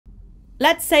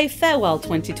Let's say farewell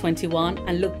 2021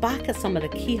 and look back at some of the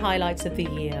key highlights of the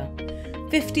year.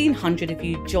 1,500 of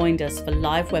you joined us for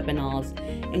live webinars,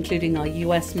 including our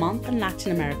US month and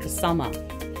Latin America summer.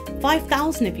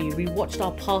 5,000 of you rewatched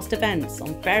our past events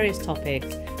on various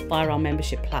topics via our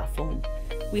membership platform.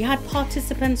 We had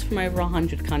participants from over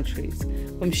 100 countries,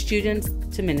 from students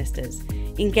to ministers,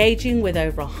 engaging with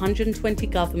over 120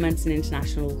 governments and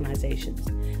international organisations.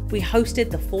 We hosted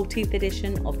the 14th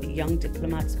edition of the Young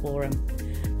Diplomats Forum,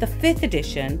 the 5th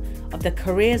edition of the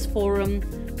Careers Forum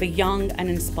for Young and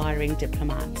Inspiring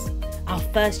Diplomats, our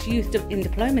first Youth in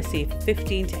Diplomacy for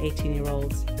 15 to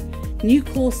 18-year-olds, new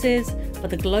courses for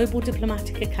the Global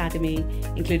Diplomatic Academy,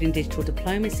 including Digital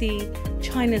Diplomacy,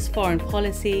 China's Foreign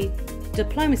Policy,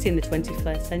 Diplomacy in the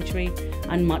 21st Century,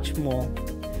 and much more.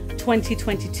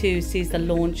 2022 sees the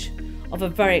launch of a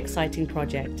very exciting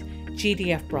project,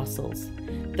 GDF Brussels,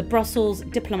 the Brussels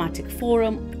Diplomatic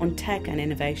Forum on Tech and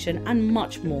Innovation, and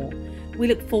much more. We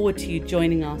look forward to you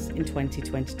joining us in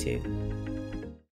 2022.